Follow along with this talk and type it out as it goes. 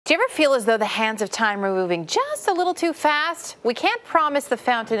Do you ever feel as though the hands of time are moving just a little too fast? We can't promise the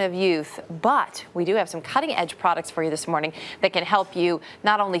fountain of youth, but we do have some cutting-edge products for you this morning that can help you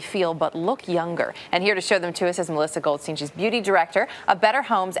not only feel but look younger. And here to show them to us is Melissa Goldstein. She's beauty director of Better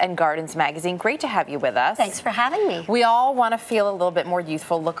Homes and Gardens magazine. Great to have you with us. Thanks for having me. We all want to feel a little bit more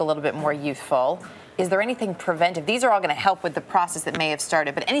youthful, look a little bit more youthful. Is there anything preventive? These are all going to help with the process that may have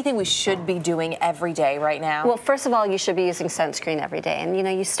started, but anything we should be doing every day right now? Well, first of all, you should be using sunscreen every day. And, you know,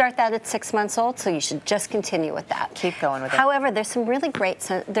 you start that at 6 months old, so you should just continue with that. Keep going with it. However, there's some really great,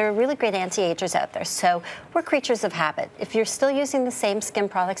 there are really great anti-agers out there. So we're creatures of habit. If you're still using the same skin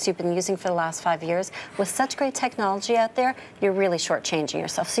products you've been using for the last 5 years, with such great technology out there, you're really shortchanging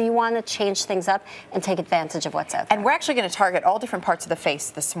yourself. So you want to change things up and take advantage of what's out there. And we're actually going to target all different parts of the face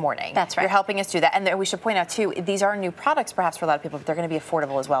this morning. That's right. You're helping us do that. And we should point out, too, these are new products perhaps for a lot of people, but they're going to be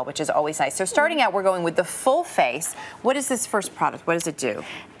affordable as well, which is always nice. So starting out, we're going with the full face. What is this first product? What does it do?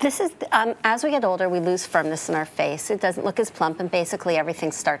 This is, as we get older, we lose firmness in our face. It doesn't look as plump, and basically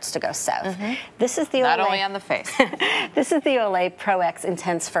everything starts to go south. This is the Not Olay, only on the face. This is the Olay Pro X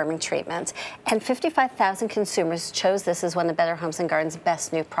Intense Firming Treatment, and 55,000 consumers chose this as one of Better Homes and Gardens'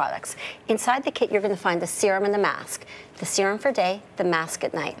 best new products. Inside the kit, you're going to find the serum and the mask. The serum for day, the mask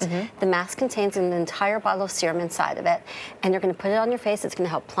at night. The mask contains an entire bottle of serum inside of it, and you're going to put it on your face. It's going to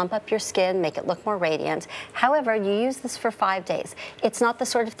help plump up your skin, make it look more radiant. However, you use this for 5 days. It's not the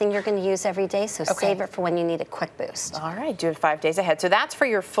sort of thing you're going to use every day, so save it for when you need a quick boost. All right, do it 5 days ahead. So that's for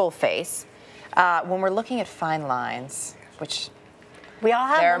your full face. When we're looking at fine lines, which we all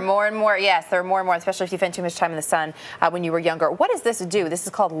have there are them. more and more, yes, there are more and more, especially if you spend too much time in the sun when you were younger. What does this do? This is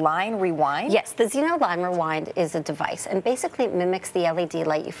called Line Rewind? Yes, the Xeno Line Rewind is a device, and basically it mimics the LED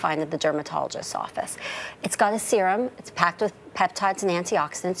light you find at the dermatologist's office. It's got a serum, it's packed with peptides and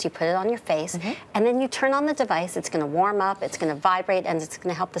antioxidants. You put it on your face, and then you turn on the device. It's going to warm up, it's going to vibrate, and it's going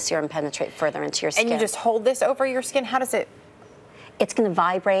to help the serum penetrate further into your skin. And you just hold this over your skin? How does it? It's going to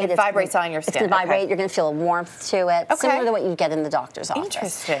vibrate. It vibrates on your skin. It's going to vibrate. You're going to feel a warmth to it, similar to what you get in the doctor's office.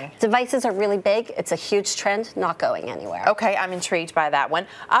 Interesting. Devices are really big. It's a huge trend, not going anywhere. Okay, I'm intrigued by that one.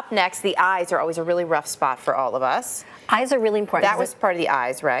 Up next, the eyes are always a really rough spot for all of us. Eyes are really important. That was part of the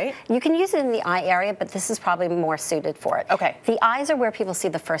eyes, right? You can use it in the eye area, but this is probably more suited for it. Okay. The eyes are where people see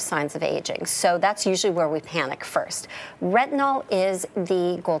the first signs of aging, so that's usually where we panic first. Retinol is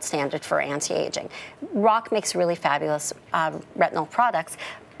the gold standard for anti-aging. Rock makes really fabulous retinol products,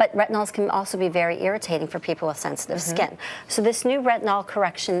 but retinols can also be very irritating for people with sensitive skin. So this new retinol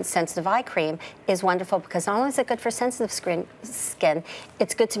correction sensitive eye cream is wonderful because not only is it good for sensitive skin,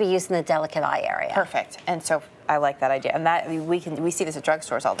 it's good to be used in the delicate eye area. Perfect. And so I like that idea, and that we see this at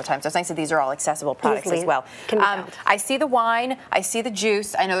drugstores all the time. So it's nice that these are all accessible products as well. I see the wine, I see the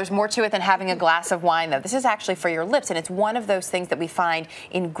juice. I know there's more to it than having a glass of wine, though. This is actually for your lips, and it's one of those things that we find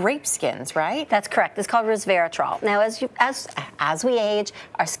in grape skins, right? That's correct. It's called resveratrol. Now, as we age,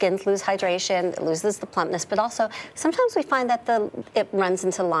 our skins lose hydration, it loses the plumpness, but also sometimes we find that it runs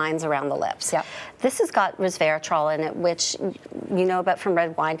into lines around the lips. Yep. This has got resveratrol in it, which you know about from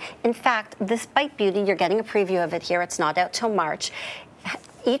red wine. In fact, this Bite Beauty, you're getting a preview of it here. It's not out till March.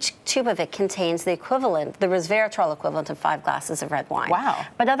 Each tube of it contains the equivalent, the resveratrol equivalent of 5 glasses of red wine. Wow.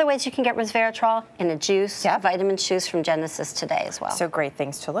 But other ways you can get resveratrol in a juice, vitamin juice from Genesis Today as well. So great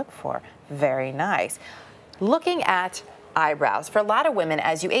things to look for. Very nice. Looking at eyebrows. For a lot of women,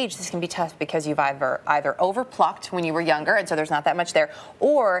 as you age, this can be tough because you've either overplucked when you were younger, and so there's not that much there,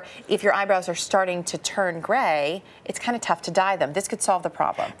 or if your eyebrows are starting to turn gray, it's kind of tough to dye them. This could solve the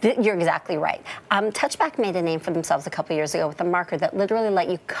problem. You're exactly right. Touchback made a name for themselves a couple years ago with a marker that literally let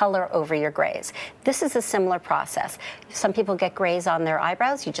you color over your grays. This is a similar process. Some people get grays on their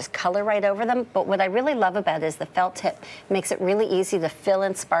eyebrows. You just color right over them, but what I really love about it is the felt tip makes it really easy to fill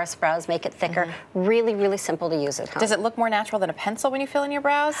in sparse brows, make it thicker. Really, really simple to use at home. Does it look more natural than a pencil when you fill in your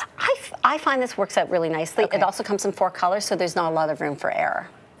brows? I find this works out really nicely. It also comes in 4 colors, so there's not a lot of room for error.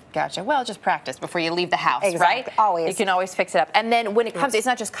 Gotcha. Well, just practice before you leave the house, right? Always. You can always fix it up. And then when it comes, it's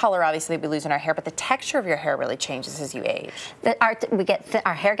not just color, obviously, that we lose in our hair, but the texture of your hair really changes as you age.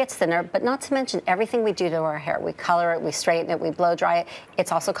 Our hair gets thinner, but not to mention everything we do to our hair. We color it, we straighten it, we blow dry it.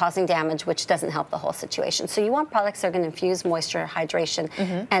 It's also causing damage, which doesn't help the whole situation. So you want products that are going to infuse moisture, hydration,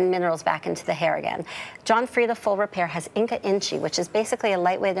 and minerals back into the hair again. John Frieda Full Repair has Inca Inchi, which is basically a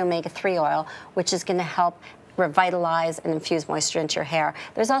lightweight omega-3 oil, which is going to help revitalize and infuse moisture into your hair.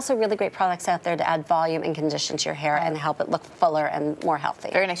 There's also really great products out there to add volume and condition to your hair and help it look fuller and more healthy.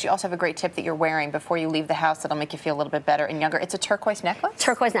 Very nice. You also have a great tip that you're wearing before you leave the house that'll make you feel a little bit better and younger. It's a turquoise necklace?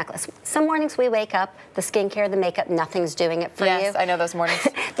 Turquoise necklace. Some mornings we wake up, the skincare, the makeup, nothing's doing it for you. Yes, I know those mornings.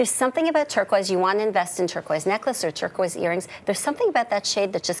 There's something about turquoise. You want to invest in turquoise necklace or turquoise earrings. There's something about that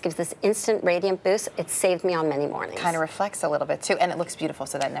shade that just gives this instant radiant boost. It saved me on many mornings. Kind of reflects a little bit too, and it looks beautiful,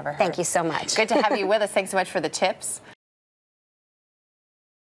 so that never hurts. Thank you so much. Good to have you with us. Thanks so much for the tips.